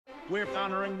we're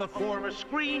honoring the former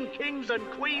screen kings and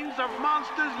queens of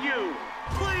Monsters U.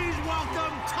 Please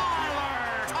welcome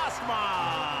Tylor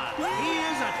Tuskmon. He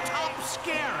is a top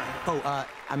scarer. Oh,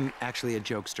 I'm actually a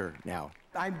jokester now.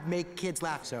 I make kids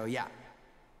laugh, so yeah.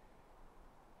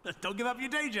 Don't give up your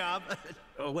day job.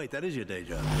 Oh, wait, that is your day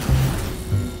job.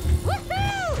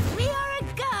 Woohoo! We are a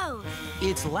go!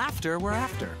 It's laughter we're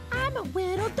after. I'm a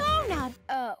little donut.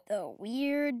 Oh, the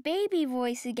weird baby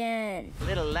voice again.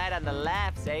 Little light on the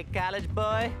laughs, eh, college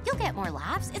boy? You'll get more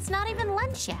laughs. It's not even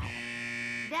lunch yet.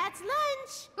 That's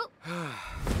lunch.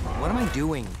 What am I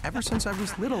doing? Ever since I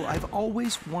was little, I've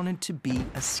always wanted to be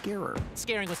a scarer.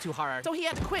 Scaring was too hard, so he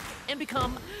had to quit and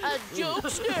become a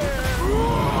jokester.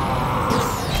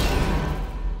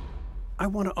 I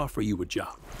want to offer you a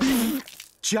job.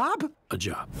 Job? A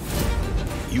job.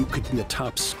 You could be a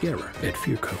top scarer at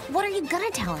FearCo. What are you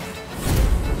gonna tell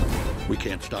him? We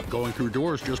can't stop going through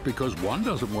doors just because one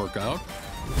doesn't work out.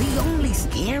 The only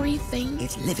scary thing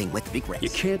is living with regrets. You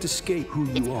can't escape who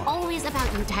It's you are. always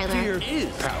about you, Tylor. Fear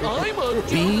is power. I'm a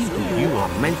Be who you are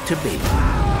meant to be.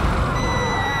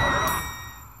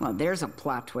 Well, there's a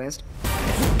plot twist.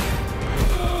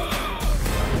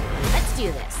 Let's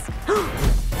do this.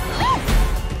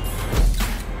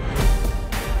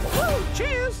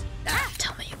 Cheers!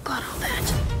 Tell me you got all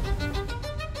that.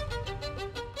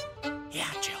 Yeah,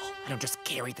 Jill. I don't just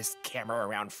carry this camera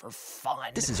around for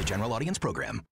fun. This is a general audience program.